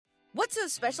What's so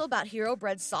special about Hero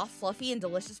Bread's soft, fluffy, and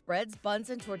delicious breads, buns,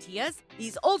 and tortillas?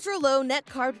 These ultra-low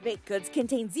net-carb baked goods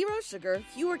contain zero sugar,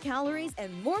 fewer calories,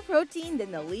 and more protein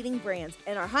than the leading brands,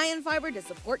 and are high in fiber to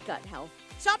support gut health.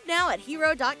 Shop now at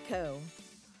hero.co.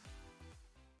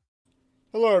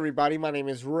 Hello everybody, my name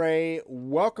is Ray.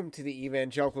 Welcome to the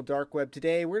Evangelical Dark Web.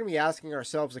 Today we're going to be asking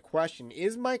ourselves a question.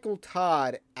 Is Michael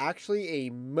Todd actually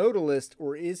a modalist,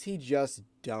 or is he just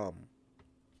dumb?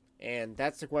 And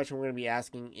that's the question we're going to be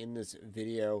asking in this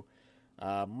video.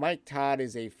 Mike Todd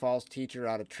is a false teacher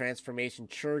out of Transformation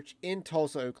Church in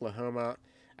Tulsa, Oklahoma.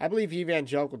 I believe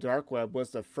Evangelical Dark Web was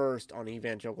the first on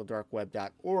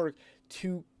evangelicaldarkweb.org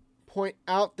to point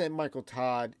out that Michael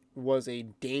Todd was a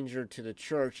danger to the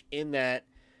church, in that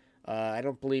I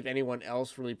don't believe anyone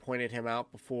else really pointed him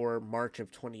out before March of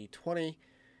 2020.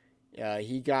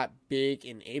 He got big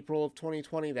in April of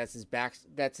 2020. That's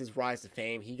his rise to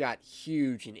fame. He got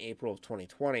huge in April of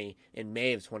 2020, in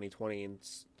May of 2020, and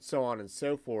so on and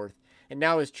so forth. And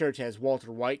now his church has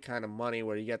Walter White kind of money,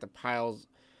 where you got the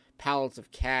pallets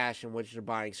of cash in which they're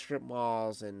buying strip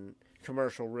malls and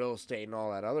commercial real estate and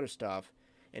all that other stuff,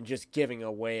 and just giving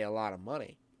away a lot of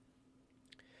money.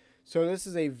 So this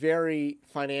is a very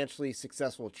financially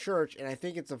successful church, and I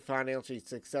think it's a financially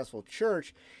successful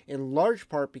church in large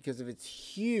part because of its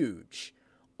huge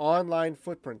online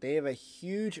footprint. They have a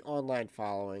huge online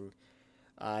following.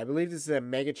 I believe this is a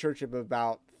mega church of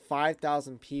about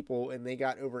 5,000 people, and they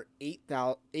got over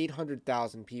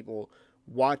 800,000 people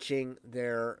watching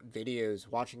their videos,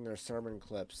 watching their sermon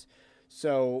clips.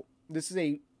 So this is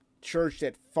a church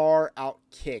that far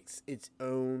outkicks its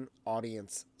own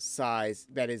audience size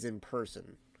that is in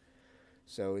person.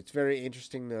 So it's very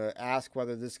interesting to ask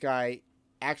whether this guy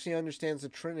actually understands the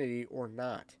Trinity or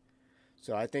not.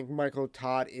 So I think Michael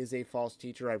Todd is a false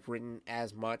teacher. I've written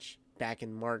as much back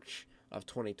in March of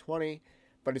 2020,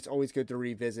 but it's always good to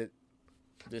revisit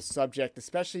this subject,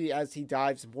 especially as he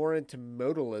dives more into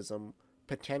modalism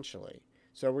potentially.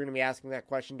 So we're going to be asking that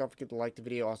question. Don't forget to like the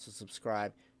video, also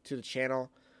subscribe to the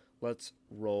channel. Let's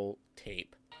roll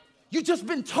tape. You just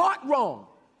been taught wrong.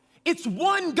 It's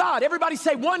one God. Everybody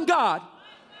say one God.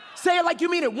 Say it like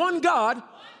you mean it. One God.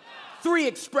 Three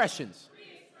expressions.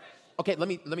 Okay, let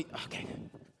me. Okay.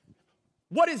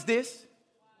 What is this?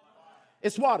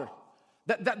 It's water.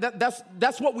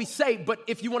 That's what we say, but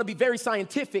if you want to be very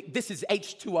scientific, this is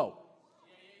H2O.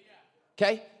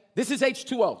 Okay? This is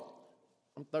H2O.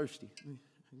 I'm thirsty.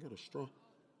 I got a straw.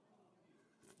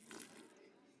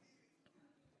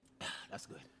 That's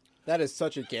good. That is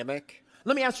such a gimmick.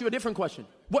 Let me ask you a different question.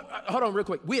 Hold on real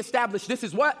quick. We established this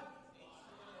is what?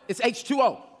 It's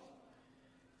H2O.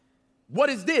 What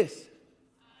is this?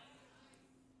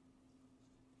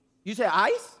 You say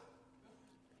ice?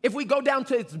 If we go down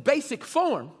to its basic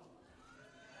form,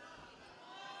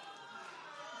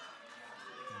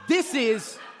 this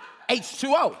is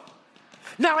H2O.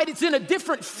 Now, it's in a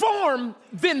different form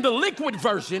than the liquid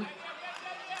version,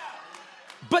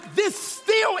 but this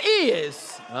still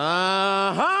is,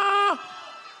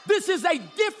 this is a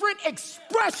different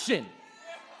expression.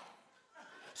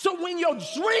 So when your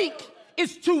drink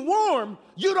is too warm,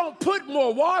 you don't put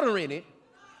more water in it.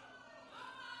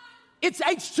 It's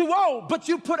H2O, but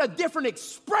you put a different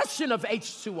expression of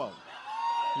H2O.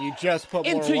 You just put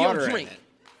more into water your drink. in it.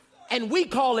 And we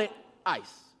call it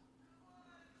ice.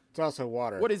 It's also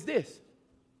water. What is this?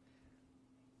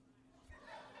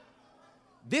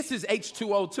 This is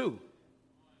H2O too.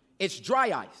 It's dry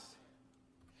ice.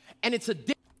 And it's a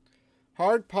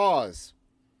hard pause.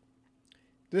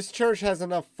 This church has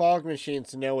enough fog machines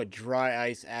to know what dry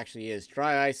ice actually is.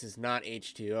 Dry ice is not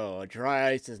H2O. Dry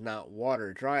ice is not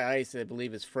water. Dry ice, I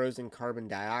believe, is frozen carbon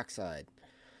dioxide.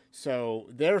 So,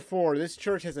 therefore, this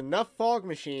church has enough fog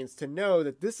machines to know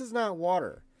that this is not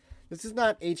water. This is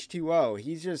not H2O.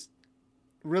 He's just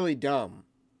really dumb.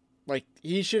 Like,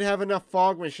 he should have enough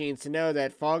fog machines to know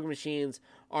that fog machines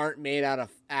aren't made out of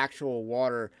actual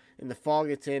water, and the fog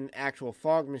that's in actual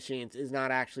fog machines is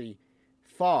not actually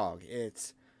fog.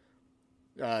 It's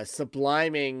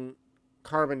subliming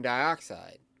carbon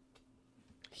dioxide.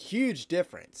 Huge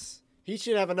difference. He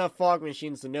should have enough fog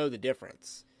machines to know the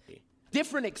difference.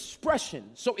 Different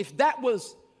expression. So if that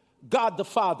was God the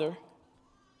Father,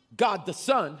 God the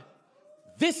Son,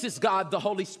 this is God the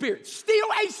Holy Spirit. Still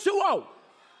H2O.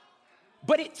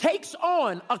 But it takes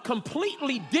on a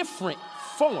completely different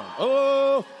form.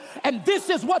 Oh, and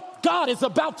this is what God is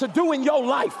about to do in your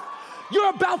life. You're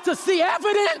about to see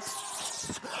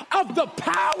evidence of the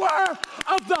power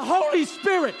of the Holy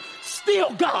Spirit.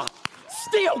 Still God,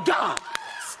 still God,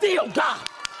 still God,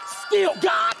 still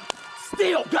God,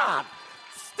 still God,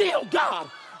 still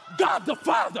God. God the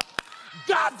Father,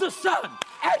 God the Son,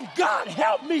 And God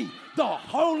help me, the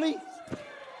Holy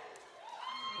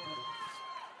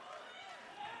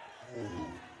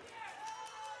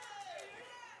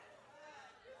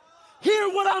Hear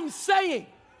what I'm saying.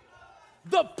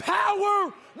 The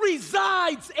power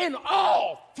resides in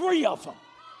all three of them.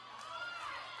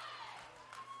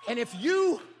 And if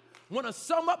you want to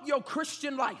sum up your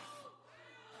Christian life,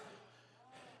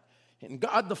 and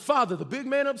God the Father, the big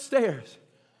man upstairs,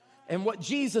 and what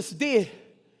Jesus did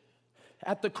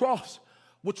at the cross,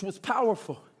 which was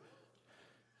powerful,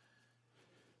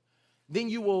 then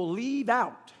you will leave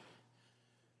out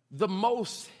the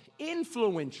most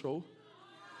influential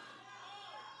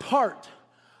part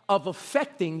of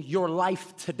affecting your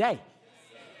life today.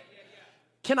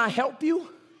 Can I help you?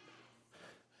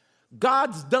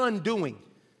 God's done doing.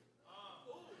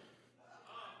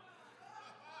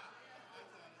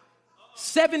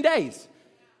 Seven days.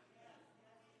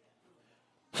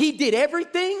 He did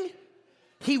everything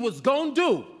he was going to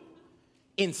do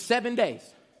in 7 days.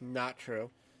 Not true.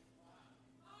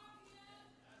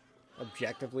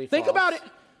 Objectively Think false. about it.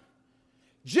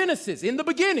 Genesis, in the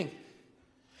beginning,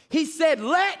 he said,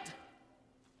 let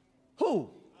who?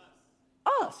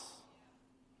 Us.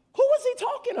 Who was he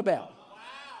talking about?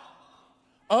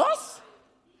 Us?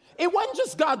 It wasn't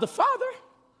just God the Father.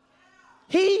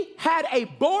 He had a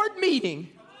board meeting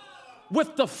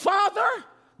with the Father,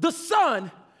 the Son,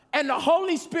 and the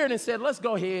Holy Spirit and said, let's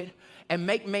go ahead and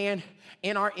make man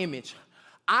in our image.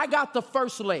 I got the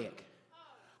first leg.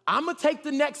 I'm going to take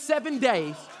the next 7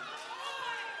 days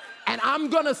and I'm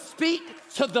going to speak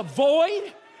to the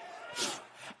void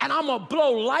and I'm going to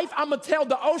blow life. I'm going to tell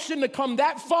the ocean to come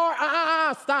that far.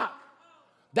 Stop.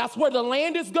 That's where the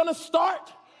land is going to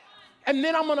start. And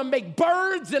then I'm going to make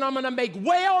birds and I'm going to make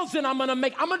whales and I'm going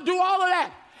to do all of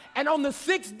that. And on the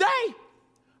 6th day,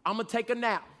 I'm going to take a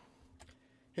nap.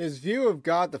 His view of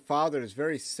God the Father is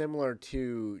very similar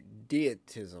to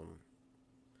deitism.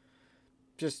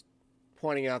 Just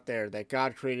pointing out there that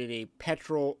God created a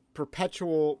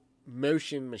perpetual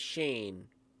motion machine,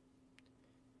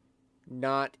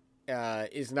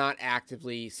 is not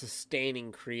actively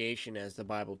sustaining creation as the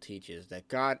Bible teaches. That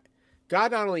God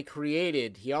not only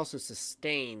created, he also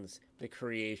sustains the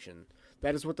creation.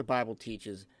 That is what the Bible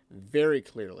teaches very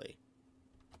clearly.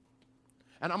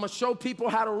 And I'm going to show people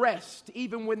how to rest,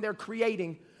 even when they're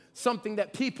creating something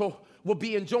that people will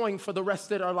be enjoying for the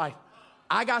rest of their life.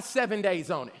 I got 7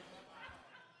 days on it.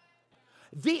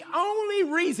 The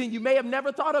only reason, you may have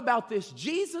never thought about this,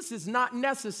 Jesus is not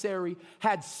necessary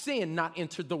had sin not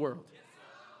entered the world.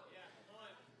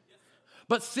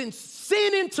 But since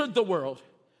sin entered the world,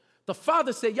 the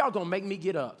Father said, y'all gonna make me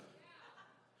get up.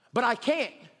 But I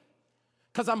can't,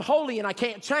 because I'm holy and I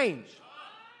can't change.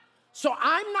 So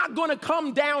I'm not gonna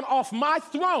come down off my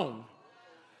throne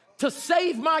to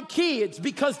save my kids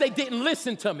because they didn't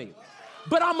listen to me.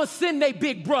 But I'm gonna send their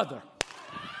big brother.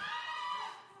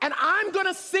 And I'm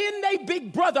gonna send their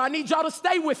big brother. I need y'all to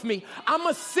stay with me. I'm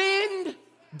gonna send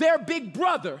their big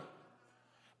brother.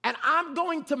 And I'm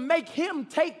going to make him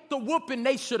take the whooping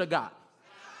they should have got.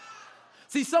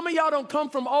 See, some of y'all don't come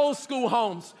from old school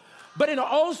homes. But in an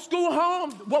old school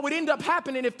home, what would end up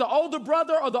happening if the older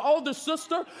brother or the older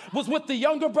sister was with the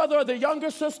younger brother or the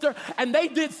younger sister and they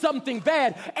did something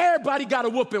bad, everybody got a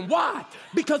whooping. Why?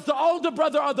 Because the older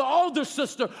brother or the older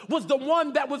sister was the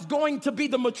one that was going to be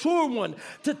the mature one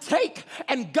to take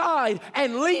and guide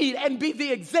and lead and be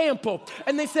the example.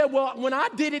 And they said, well, when I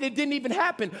did it, it didn't even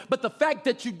happen. But the fact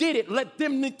that you did it, let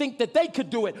them think that they could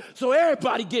do it. So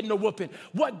everybody getting a whooping.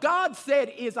 What God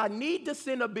said is, I need to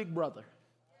send a big brother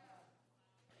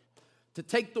to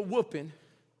take the whooping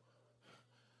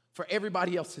for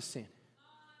everybody else's sin.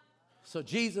 So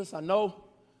Jesus, I know.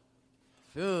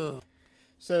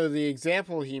 So the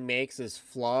example he makes is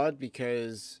flawed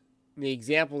because the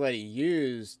example that he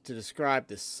used to describe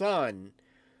the Son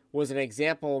was an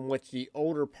example in which the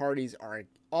older parties are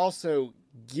also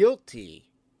guilty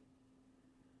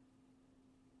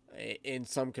in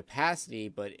some capacity,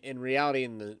 but in reality,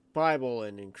 in the Bible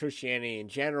and in Christianity in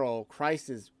general, Christ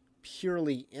is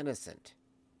purely innocent.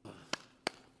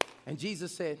 And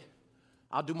Jesus said,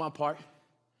 I'll do my part.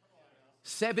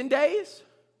 7 days,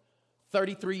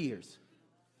 33 years.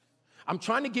 I'm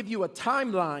trying to give you a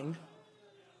timeline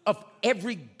of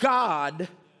every God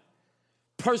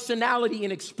personality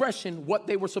and expression, what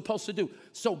they were supposed to do.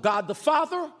 So God the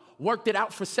Father worked it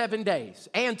out for 7 days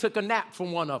and took a nap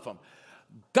from one of them.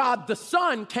 God the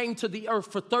Son came to the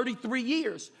earth for 33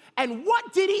 years. And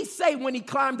what did he say when he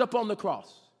climbed up on the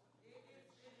cross?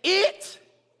 It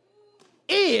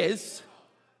is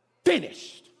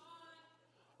finished.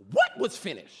 What was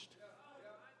finished?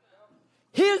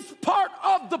 His part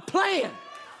of the plan.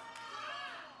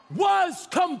 was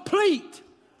complete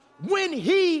when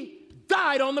he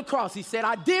died on the cross. He said,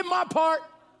 I did my part.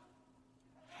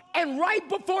 And right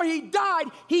before he died,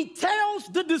 he tells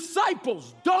the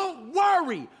disciples, don't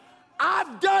worry,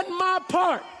 I've done my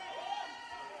part,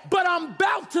 but I'm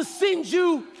about to send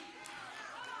you.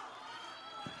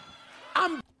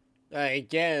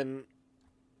 Again,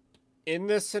 in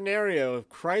this scenario, if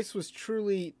Christ was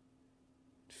truly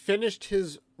finished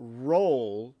his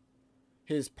role,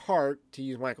 his part, to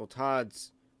use Michael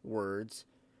Todd's words,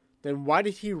 then why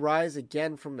did he rise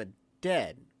again from the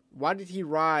dead? Why did he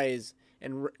rise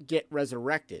and get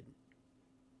resurrected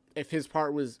if his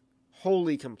part was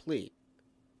wholly complete?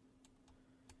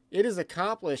 It is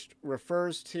accomplished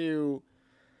refers to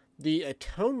the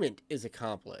atonement is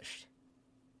accomplished.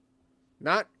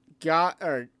 Not God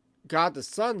or God the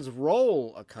Son's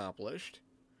role accomplished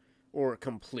or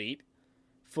complete,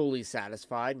 fully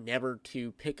satisfied, never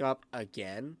to pick up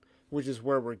again, which is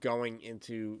where we're going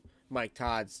into Mike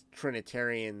Todd's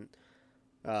Trinitarian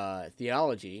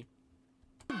theology.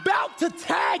 About to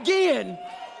tag in.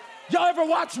 Y'all ever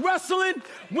watch wrestling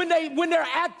when they're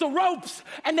at the ropes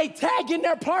and they tag in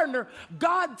their partner?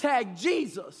 God tagged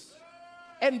Jesus,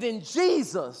 and then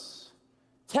Jesus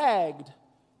tagged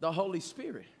the Holy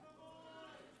Spirit.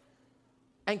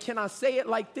 And can I say it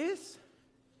like this?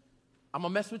 I'm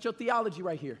gonna mess with your theology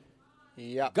right here.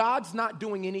 Yeah. God's not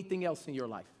doing anything else in your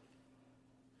life.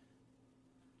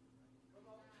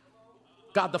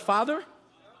 God the Father,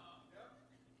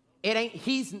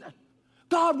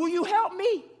 God, will you help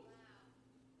me?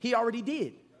 He already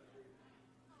did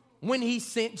when he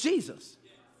sent Jesus.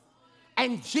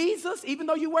 And Jesus, even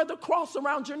though you wear the cross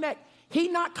around your neck, he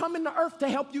not coming to earth to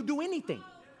help you do anything.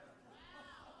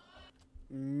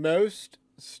 Most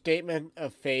statement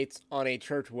of faiths on a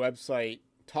church website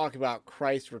talk about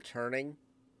Christ returning,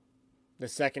 the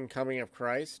second coming of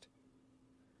Christ.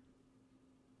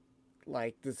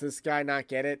 Like, does this guy not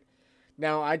get it?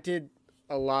 Now, I did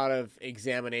a lot of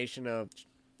examination of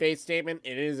faith statement.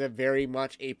 It is a very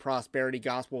much a prosperity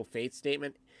gospel faith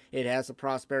statement. It has a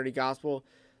prosperity gospel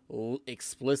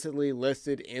explicitly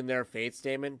listed in their faith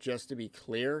statement, just to be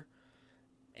clear.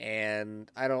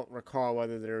 And I don't recall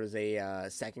whether there was a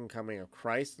second coming of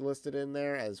Christ listed in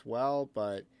there as well,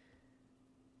 but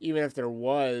even if there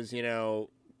was,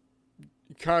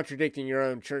 contradicting your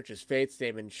own church's faith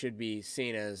statement should be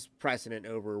seen as precedent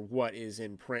over what is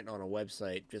in print on a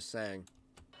website. Just saying.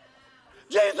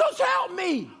 Jesus, help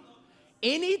me.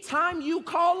 Anytime you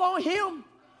call on him,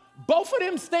 both of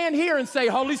them stand here and say,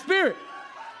 Holy Spirit.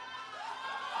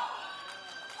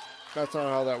 That's not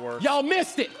how that works. Y'all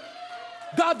missed it.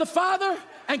 God the Father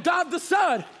and God the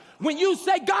Son. When you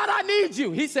say, God, I need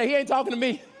you, he said, he ain't talking to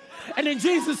me. And then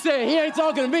Jesus said, he ain't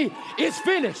talking to me. It's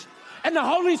finished. And the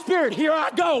Holy Spirit, here I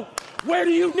go. Where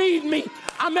do you need me?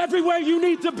 I'm everywhere you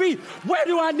need to be. Where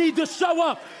do I need to show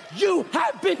up? You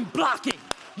have been blocking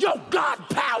your God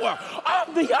power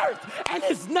on the earth, and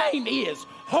his name is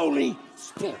Holy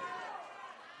Spirit.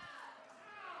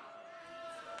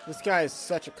 This guy is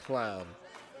such a clown.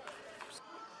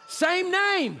 Same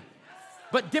name,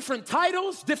 but different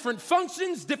titles, different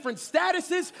functions, different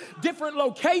statuses, different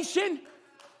location.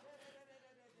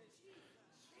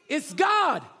 It's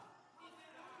God.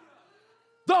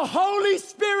 The Holy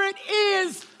Spirit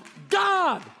is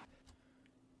God.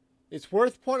 It's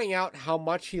worth pointing out how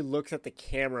much he looks at the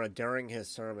camera during his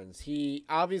sermons. He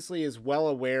obviously is well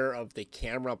aware of the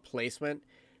camera placement,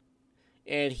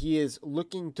 and he is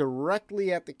looking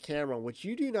directly at the camera, which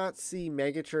you do not see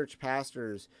megachurch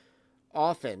pastors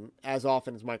often as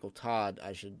Michael Todd,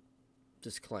 I should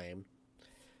disclaim,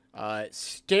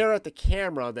 stare at the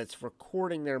camera that's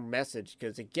recording their message.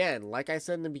 Because again, like I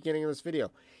said in the beginning of this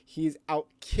video, he's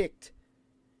outkicked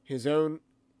his own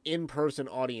in-person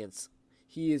audience.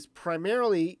 He is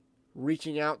primarily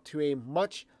reaching out to a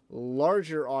much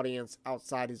larger audience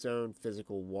outside his own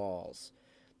physical walls.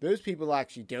 Those people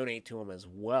actually donate to him as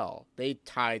well. They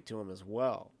tithe to him as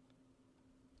well.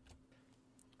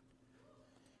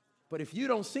 But if you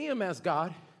don't see him as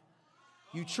God,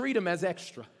 you treat him as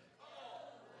extra.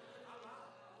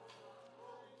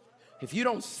 If you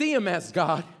don't see him as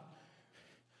God,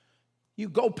 you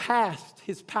go past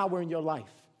his power in your life.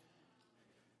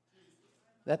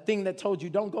 That thing that told you,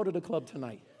 don't go to the club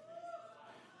tonight.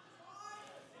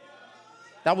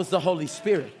 That was the Holy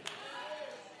Spirit.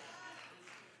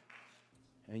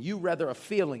 And you rather a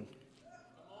feeling,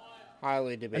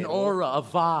 Highly debatable. an aura, a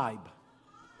vibe.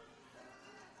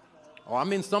 Oh,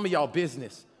 I'm in some of y'all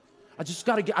business.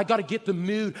 I gotta get the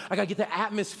mood. I gotta get the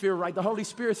atmosphere right. The Holy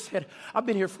Spirit said, I've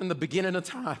been here from the beginning of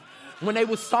time. When they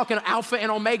was talking Alpha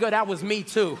and Omega, that was me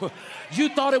too. You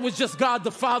thought it was just God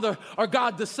the Father or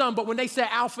God the Son, but when they said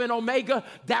Alpha and Omega,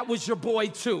 that was your boy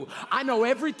too. I know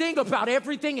everything about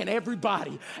everything and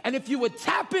everybody. And if you would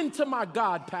tap into my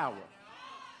God power,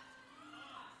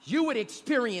 you would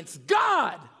experience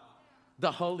God,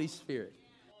 the Holy Spirit.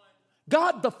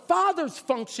 God the Father's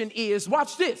function is,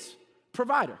 watch this,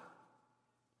 provider.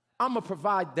 I'm going to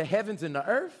provide the heavens and the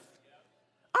earth.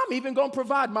 I'm even going to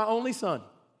provide my only son.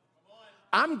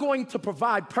 I'm going to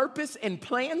provide purpose and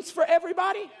plans for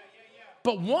everybody.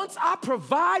 But once I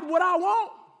provide what I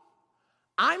want,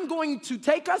 I'm going to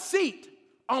take a seat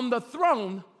on the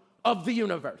throne of the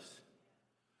universe.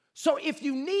 So if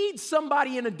you need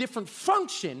somebody in a different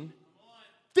function,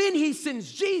 then he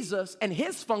sends Jesus, and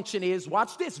his function is,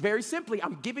 watch this, very simply,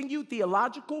 I'm giving you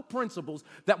theological principles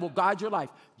that will guide your life.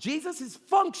 Jesus'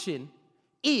 function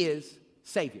is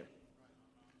Savior.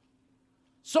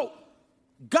 So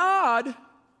God,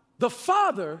 the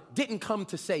Father, didn't come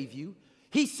to save you.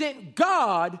 He sent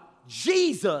God,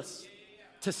 Jesus,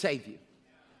 to save you.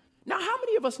 Now, how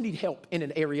many of us need help in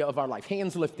an area of our life?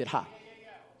 Hands lifted high.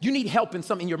 You need help in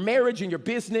something, in your marriage, in your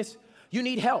business. You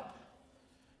need help.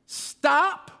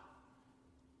 Stop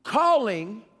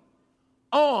calling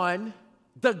on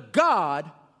the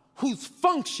God whose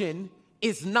function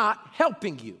is not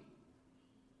helping you.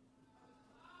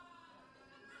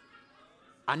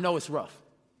 I know it's rough.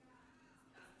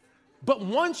 But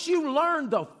once you learn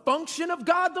the function of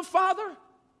God the Father,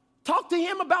 talk to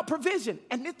him about provision.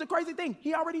 And it's the crazy thing,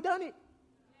 he already done it.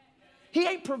 He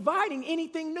ain't providing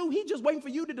anything new. He's just waiting for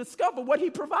you to discover what he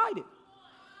provided.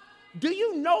 Do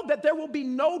you know that there will be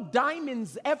no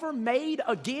diamonds ever made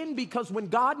again? Because when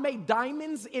God made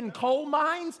diamonds in coal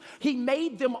mines, he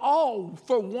made them all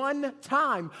for one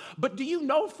time. But do you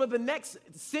know for the next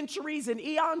centuries and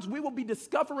eons, we will be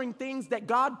discovering things that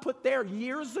God put there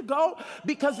years ago?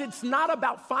 Because it's not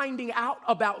about finding out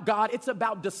about God. It's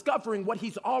about discovering what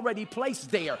he's already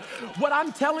placed there. What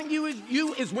I'm telling you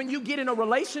is when you get in a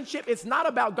relationship, it's not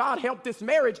about God help this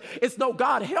marriage. It's no,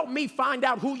 God help me find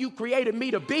out who you created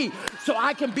me to be, so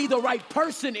I can be the right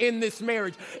person in this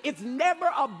marriage. It's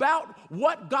never about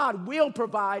what God will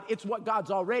provide. It's what God's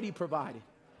already provided.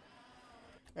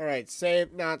 All right,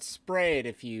 save, not sprayed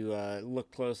if you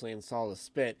look closely and saw the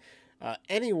spit.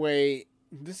 Anyway,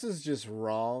 this is just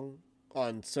wrong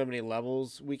on so many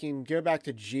levels. We can go back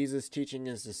to Jesus teaching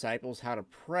his disciples how to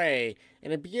pray,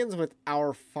 and it begins with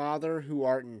our Father who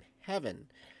art in heaven.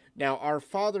 Now, our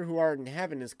Father who art in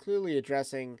heaven is clearly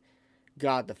addressing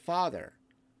God the Father.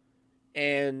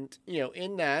 And,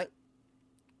 in that,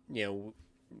 I don't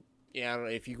know,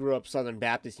 if you grew up Southern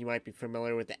Baptist, you might be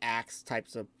familiar with the Acts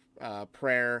types of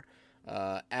prayer,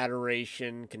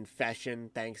 adoration,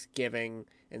 confession, thanksgiving,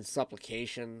 and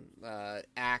supplication,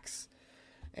 Acts.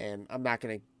 And I'm not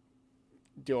going to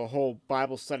do a whole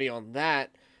Bible study on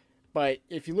that. But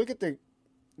if you look at the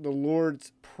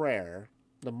Lord's Prayer,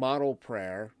 the model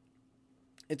prayer,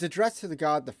 it's addressed to the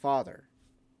God the Father.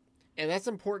 And that's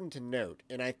important to note.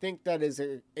 And I think that is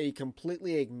a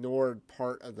completely ignored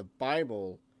part of the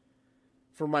Bible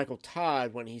for Michael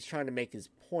Todd when he's trying to make his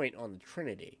point on the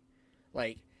Trinity.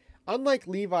 Like, unlike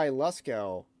Levi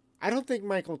Lusko, I don't think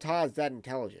Michael Todd's that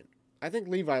intelligent. I think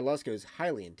Levi Lusko is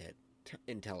highly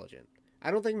intelligent.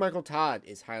 I don't think Michael Todd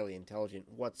is highly intelligent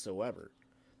whatsoever.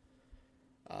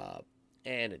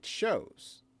 And it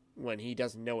shows when he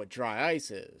doesn't know what dry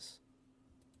ice is.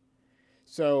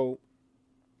 So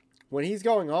when he's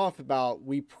going off about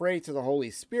we pray to the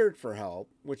Holy Spirit for help,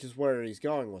 which is where he's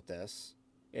going with this,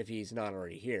 if he's not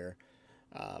already here,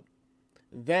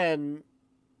 then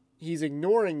he's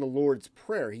ignoring the Lord's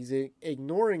Prayer. He's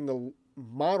ignoring the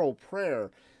model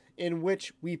prayer in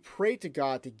which we pray to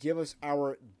God to give us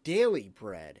our daily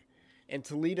bread and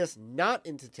to lead us not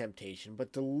into temptation,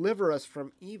 but deliver us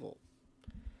from evil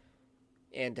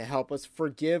and to help us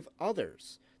forgive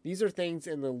others. These are things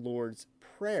in the Lord's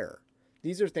Prayer.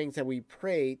 These are things that we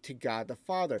pray to God the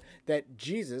Father, that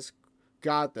Jesus,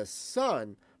 God the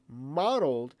Son,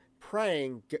 modeled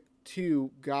praying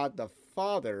to God the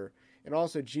Father, and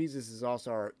also Jesus is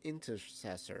also our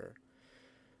intercessor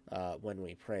when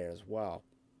we pray as well.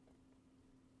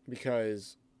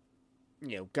 Because,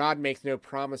 God makes no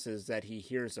promises that he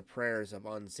hears the prayers of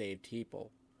unsaved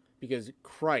people, because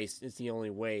Christ is the only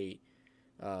way,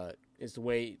 is the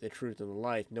way, the truth, and the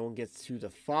life. No one gets to the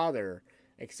Father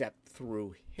except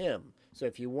through him. So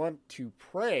if you want to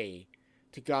pray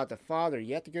to God the Father,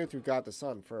 you have to go through God the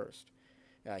Son first.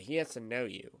 He has to know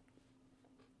you.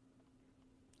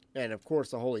 And of course,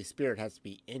 the Holy Spirit has to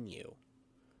be in you,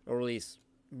 or at least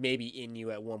maybe in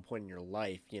you at one point in your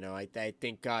life. You know, I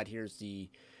think God hears the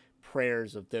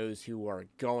prayers of those who are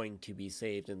going to be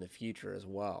saved in the future as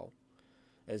well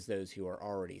as those who are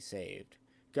already saved.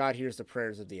 God hears the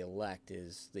prayers of the elect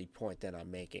is the point that I'm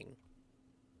making.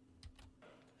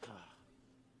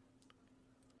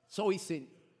 So he sent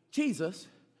Jesus,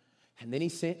 and then he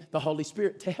sent the Holy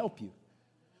Spirit to help you.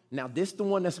 Now, this is the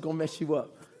one that's going to mess you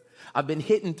up. I've been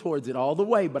hitting towards it all the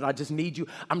way, but I just need you.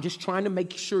 I'm just trying to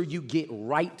make sure you get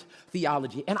right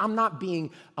theology. And I'm not being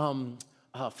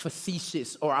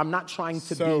facetious, or I'm not trying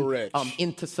to be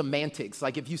into semantics.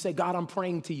 Like if you say, God, I'm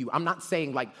praying to you, I'm not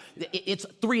saying like it's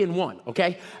 3 in 1,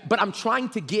 okay? But I'm trying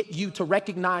to get you to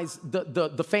recognize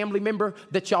the family member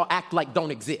that y'all act like don't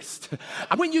exist.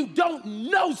 When you don't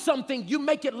know something, you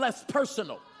make it less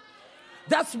personal.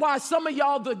 That's why some of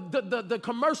y'all, the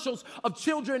commercials of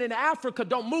children in Africa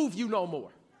don't move you no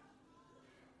more.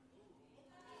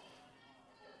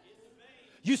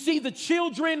 You see the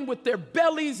children with their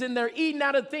bellies and they're eating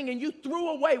out of thing, and you threw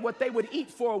away what they would eat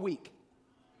for a week.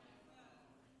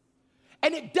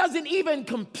 And it doesn't even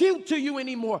compute to you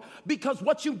anymore because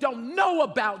what you don't know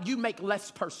about, you make less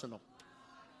personal.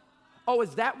 Oh,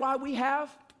 is that why we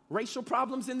have racial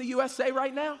problems in the USA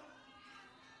right now?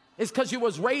 It's because you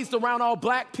was raised around all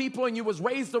black people and you was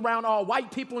raised around all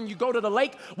white people, and you go to the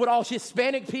lake with all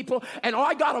Hispanic people, and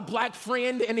I got a black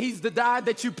friend and he's the guy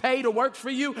that you pay to work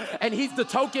for you, and he's the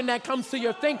token that comes to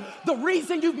your thing. The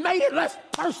reason you've made it less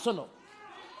personal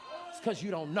is because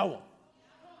you don't know him.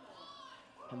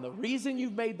 And the reason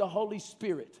you've made the Holy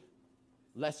Spirit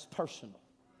less personal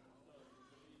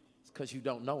is because you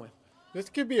don't know him. This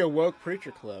could be a woke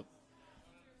preacher clip,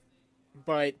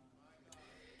 but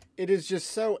it is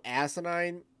just so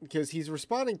asinine because he's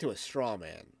responding to a straw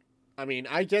man. I mean,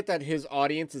 I get that his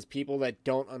audience is people that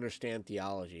don't understand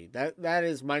theology. That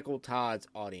is Michael Todd's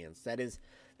audience. That is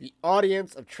the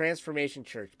audience of Transformation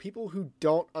Church. People who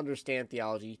don't understand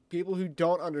theology, people who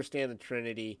don't understand the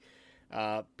Trinity,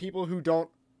 people who don't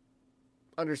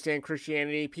understand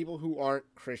Christianity, people who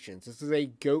aren't Christians. This is a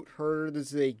goat herder.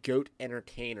 This is a goat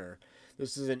entertainer.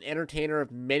 This is an entertainer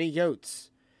of many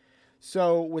goats.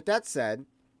 So with that said,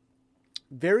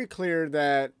 very clear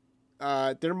that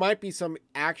there might be some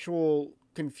actual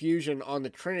confusion on the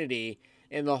Trinity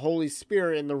and the Holy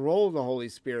Spirit and the role of the Holy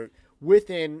Spirit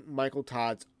within Michael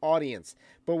Todd's audience.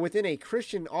 But within a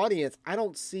Christian audience, I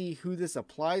don't see who this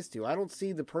applies to. I don't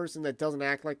see the person that doesn't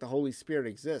act like the Holy Spirit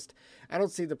exists. I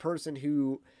don't see the person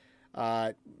who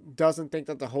doesn't think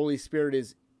that the Holy Spirit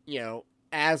is,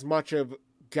 as much of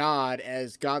God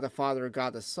as God the Father or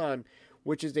God the Son,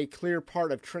 which is a clear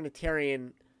part of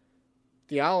Trinitarian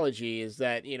theology, is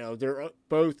that, they're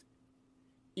both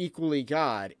equally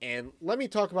God. And let me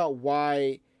talk about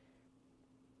why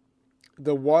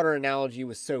the water analogy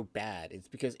was so bad. It's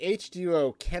because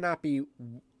H2O cannot be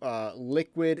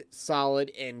liquid,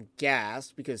 solid, and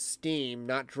gas, because steam,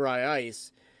 not dry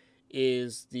ice,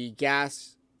 is the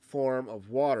gas form of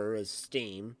water, as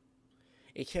steam.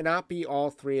 It cannot be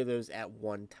all three of those at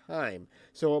one time.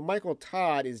 So what Michael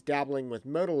Todd is dabbling with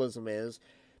modalism is,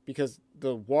 because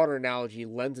the water analogy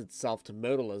lends itself to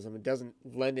modalism, it doesn't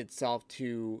lend itself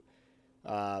to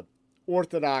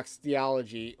Orthodox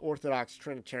theology, Orthodox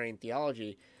Trinitarian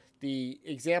theology. The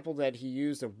example that he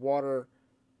used of water,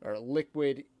 or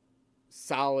liquid,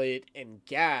 solid, and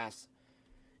gas,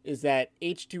 is that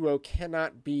H2O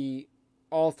cannot be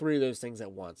all three of those things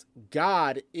at once.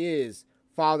 God is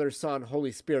Father, Son,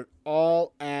 Holy Spirit,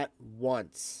 all at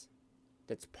once.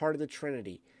 That's part of the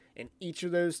Trinity. And each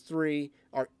of those three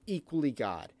are equally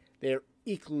God. They are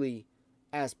equally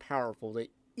as powerful. They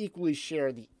equally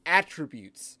share the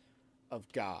attributes of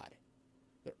God.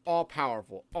 They're all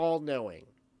powerful, all knowing,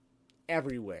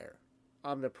 everywhere,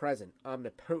 omnipresent,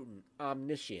 omnipotent,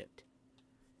 omniscient.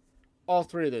 All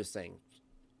three of those things.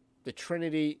 The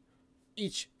Trinity,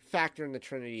 each factor in the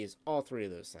Trinity is all three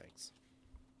of those things.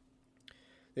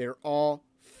 They're all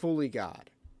fully God.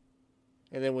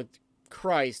 And then with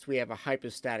Christ, we have a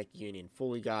hypostatic union,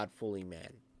 fully God, fully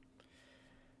man.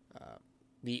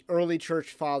 The early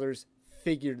church fathers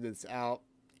figured this out,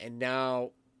 and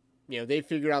now, they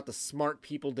figured out the smart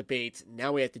people debates.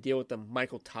 Now we have to deal with the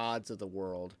Michael Todds of the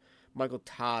world, Michael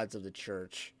Todds of the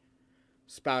church,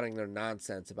 spouting their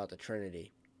nonsense about the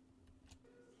Trinity.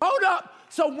 Hold up.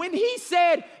 So when he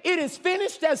said, "It is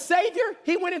finished" as Savior,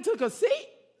 he went and took a seat?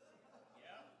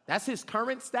 That's his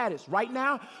current status. Right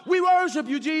now, we worship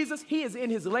you, Jesus. He is in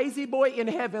his lazy boy in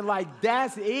heaven, like,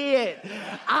 that's it.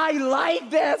 I like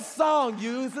that song.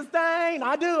 You sustain.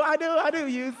 I do.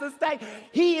 You sustain.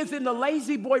 He is in the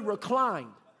lazy boy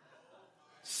reclined,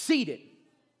 seated.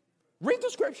 Read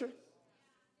the scripture.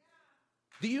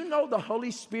 Do you know the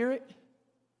Holy Spirit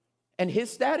and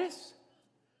his status?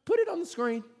 Put it on the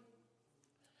screen.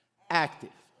 Active.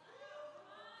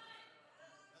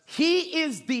 He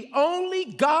is the only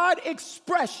God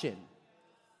expression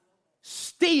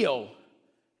still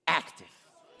active.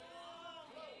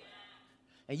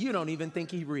 And you don't even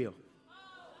think he's real.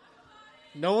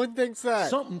 No one thinks that.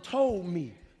 Something told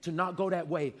me to not go that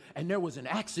way, and there was an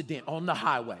accident on the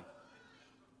highway.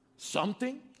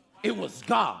 Something? It was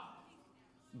God.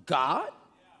 God?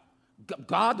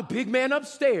 God, the big man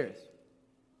upstairs.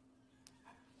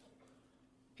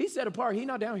 He's set apart. He's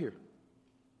not down here.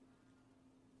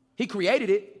 He created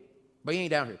it, but he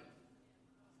ain't down here.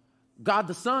 God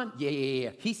the Son,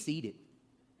 yeah. He's seated.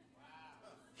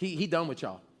 He done with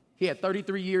y'all. He had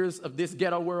 33 years of this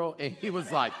ghetto world, and he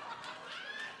was like,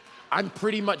 I'm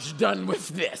pretty much done with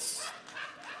this.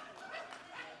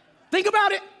 Think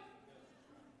about it.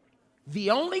 The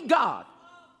only God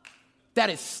that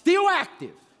is still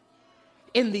active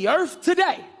in the earth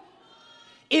today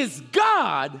is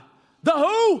God, the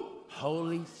who?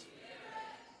 Holy Spirit.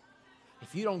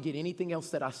 If you don't get anything else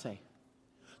that I say,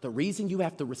 the reason you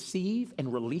have to receive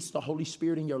and release the Holy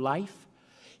Spirit in your life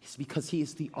is because he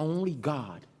is the only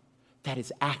God that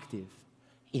is active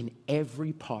in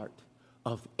every part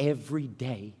of every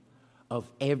day, of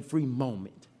every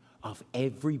moment, of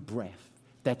every breath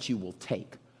that you will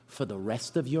take for the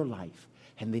rest of your life.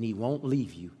 And then he won't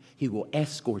leave you. He will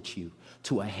escort you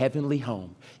to a heavenly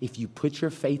home if you put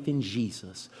your faith in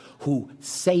Jesus, who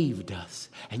saved us,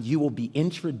 and you will be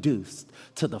introduced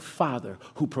to the Father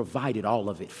who provided all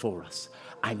of it for us.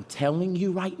 I'm telling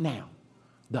you right now,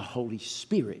 the Holy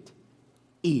Spirit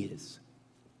is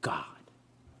God.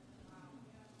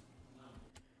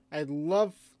 I'd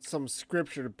love some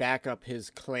scripture to back up his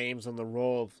claims on the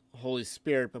role of Holy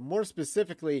Spirit, but more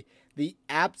specifically, the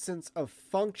absence of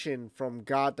function from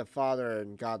God the Father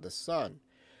and God the Son.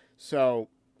 So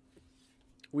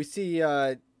we see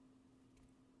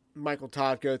Michael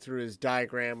Todd go through his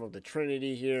diagram of the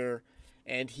Trinity here,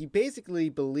 and he basically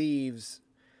believes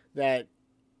that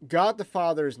God the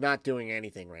Father is not doing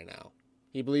anything right now.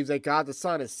 He believes that God the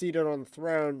Son is seated on the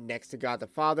throne next to God the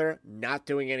Father, not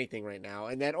doing anything right now,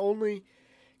 and that only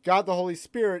God the Holy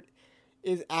Spirit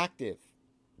is active.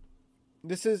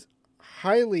 This is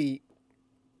highly,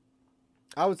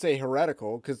 I would say,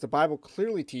 heretical, because the Bible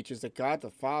clearly teaches that God the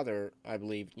Father, I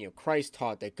believe, Christ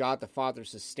taught that God the Father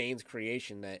sustains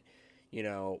creation, that,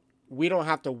 we don't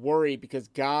have to worry because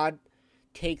God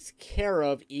takes care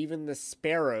of even the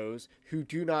sparrows who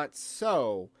do not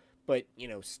sow, but,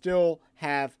 still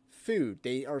have food.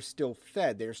 They are still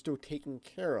fed. They're still taken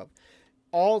care of.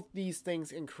 All these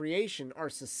things in creation are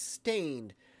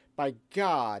sustained by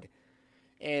God.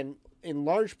 And in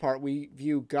large part, we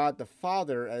view God the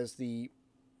Father as the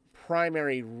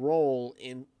primary role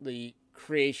in the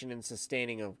creation and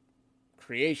sustaining of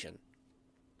creation.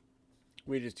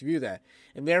 We just view that.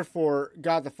 And therefore,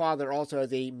 God the Father also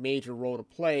has a major role to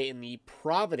play in the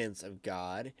providence of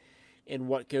God and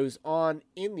what goes on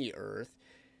in the earth.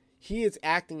 He is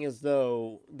acting as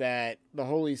though that the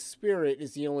Holy Spirit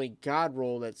is the only God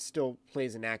role that still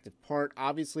plays an active part.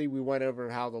 Obviously, we went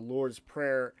over how the Lord's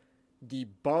Prayer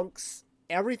debunks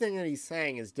everything that he's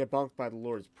saying is debunked by the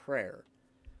Lord's Prayer,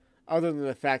 other than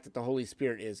the fact that the Holy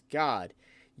Spirit is God.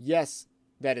 Yes,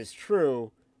 that is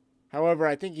true. However,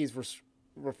 I think he's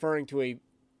referring to a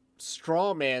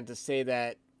straw man to say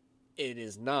that it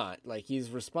is not. Like,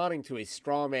 he's responding to a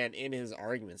straw man in his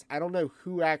arguments. I don't know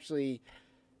who actually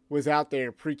was out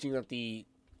there preaching that the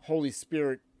Holy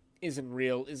Spirit isn't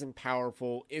real, isn't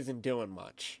powerful, isn't doing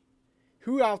much.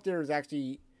 Who out there is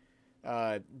actually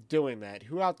doing that?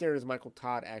 Who out there is Michael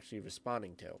Todd actually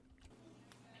responding to?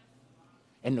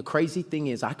 And the crazy thing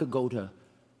is, I could go to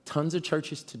tons of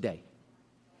churches today,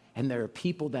 and there are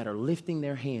people that are lifting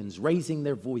their hands, raising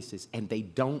their voices, and they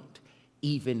don't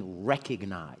even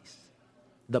recognize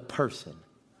the person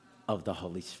of the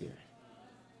Holy Spirit.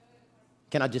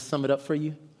 Can I just sum it up for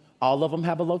you? All of them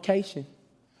have a location.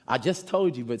 I just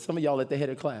told you, but some of y'all at the head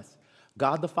of class.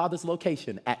 God the Father's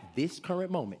location at this current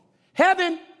moment.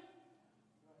 Heaven!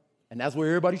 And that's where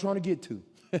everybody's trying to get to.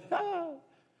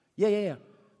 Yeah.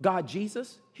 God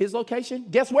Jesus, his location,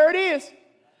 guess where it is?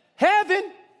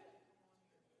 Heaven!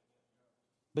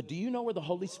 But do you know where the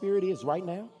Holy Spirit is right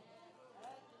now?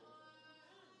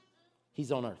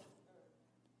 He's on earth.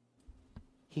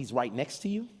 He's right next to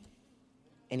you,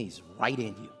 and he's right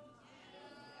in you.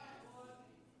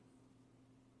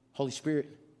 Holy Spirit,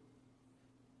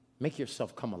 make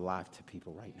yourself come alive to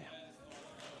people right now.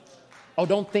 Oh,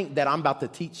 don't think that I'm about to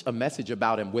teach a message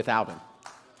about him without him.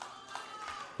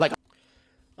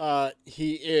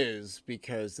 He is,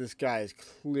 because this guy is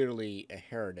clearly a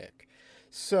heretic.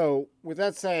 So, with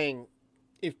that saying,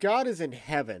 if God is in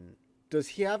heaven, does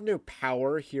he have no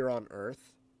power here on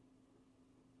earth?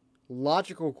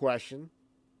 Logical question.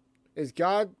 Is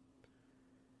God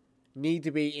need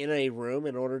to be in a room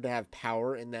in order to have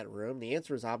power in that room? The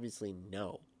answer is obviously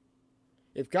no.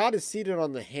 If God is seated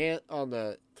on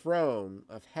the throne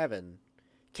of heaven,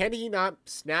 can he not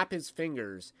snap his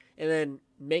fingers and then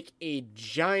make a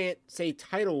giant, say,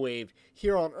 tidal wave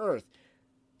here on earth?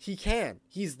 He can.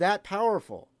 He's that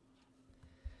powerful.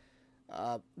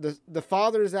 The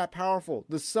Father is that powerful.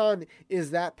 The Son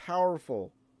is that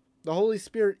powerful. The Holy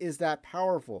Spirit is that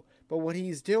powerful. But what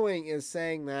he's doing is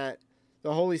saying that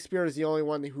the Holy Spirit is the only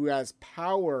one who has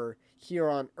power here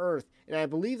on earth. And I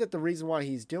believe that the reason why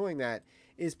he's doing that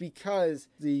is because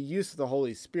the use of the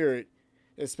Holy Spirit,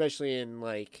 especially in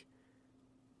like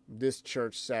this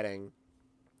church setting,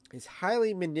 is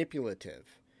highly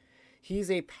manipulative.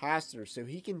 He's a pastor, so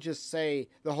he can just say,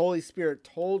 the Holy Spirit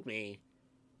told me.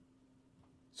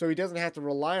 So he doesn't have to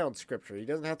rely on scripture. He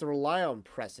doesn't have to rely on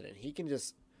precedent. He can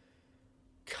just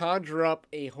conjure up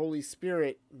a Holy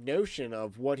Spirit notion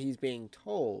of what he's being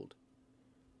told,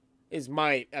 is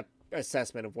my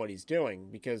assessment of what he's doing,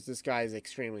 because this guy is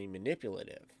extremely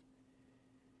manipulative.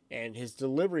 And his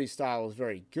delivery style is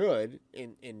very good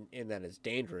in that it's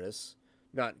dangerous.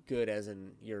 Not good as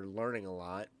in you're learning a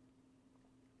lot.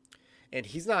 And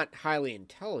he's not highly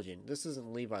intelligent. This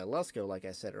isn't Levi Lusko, like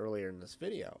I said earlier in this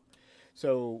video.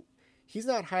 So he's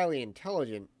not highly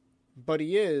intelligent, but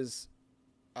he is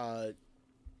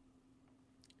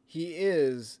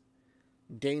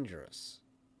dangerous.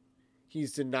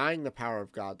 He's denying the power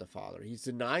of God the Father. He's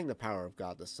denying the power of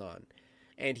God the Son.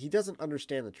 And he doesn't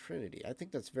understand the Trinity. I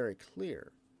think that's very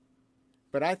clear.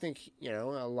 But I think,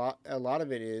 a lot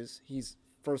of it is he's,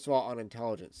 first of all,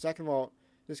 unintelligent. Second of all,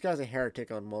 this guy's a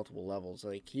heretic on multiple levels.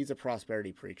 Like, he's a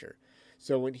prosperity preacher.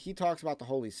 So when he talks about the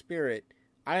Holy Spirit,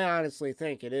 I honestly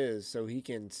think it is so he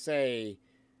can say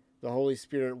the Holy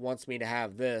Spirit wants me to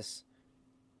have this,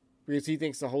 because he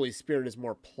thinks the Holy Spirit is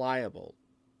more pliable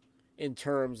in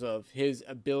terms of his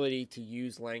ability to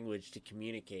use language to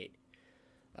communicate.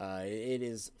 It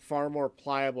is far more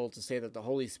pliable to say that the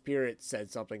Holy Spirit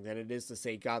said something than it is to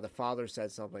say God the Father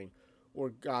said something or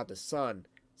God the Son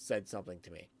said something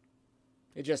to me.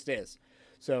 It just is.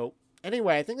 So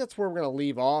anyway, I think that's where we're going to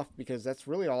leave off, because that's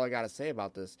really all I got to say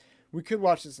about this. We could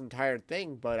watch this entire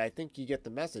thing, but I think you get the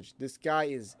message. This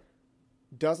guy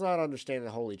does not understand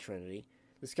the Holy Trinity.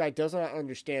 This guy does not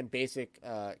understand basic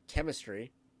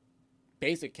chemistry,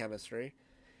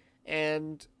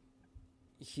 and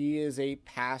he is a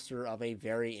pastor of a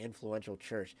very influential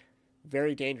church.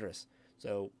 Very dangerous.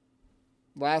 So,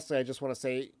 lastly, I just want to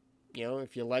say,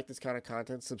 if you like this kind of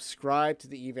content, subscribe to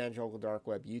the Evangelical Dark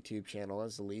Web YouTube channel.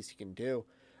 That's the least you can do.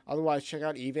 Otherwise, check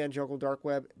out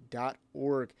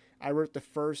evangelicaldarkweb.org. I wrote the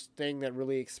first thing that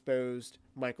really exposed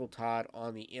Michael Todd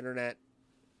on the internet.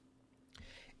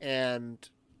 And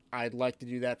I'd like to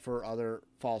do that for other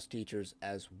false teachers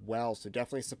as well. So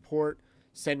definitely support.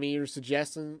 Send me your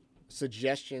suggestions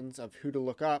of who to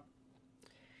look up.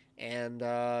 And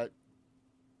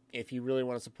if you really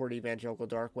want to support Evangelical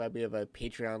Dark Web, we have a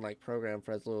Patreon-like program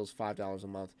for as little as $5 a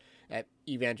month at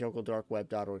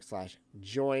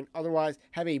evangelicaldarkweb.org/join. Otherwise,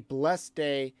 have a blessed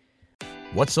day.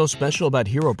 What's so special about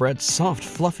Hero Bread's soft,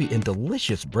 fluffy, and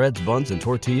delicious breads, buns, and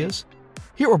tortillas?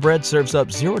 Hero Bread serves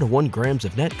up 0 to 1 grams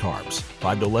of net carbs,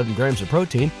 5 to 11 grams of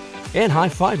protein, and high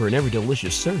fiber in every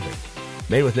delicious serving.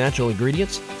 Made with natural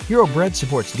ingredients, Hero Bread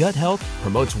supports gut health,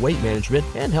 promotes weight management,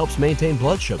 and helps maintain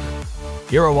blood sugar.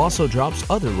 Hero also drops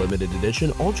other limited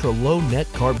edition ultra-low net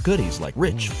carb goodies like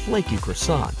rich, flaky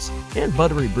croissants and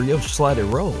buttery brioche slider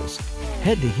rolls.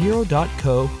 Head to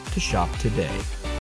hero.co to shop today.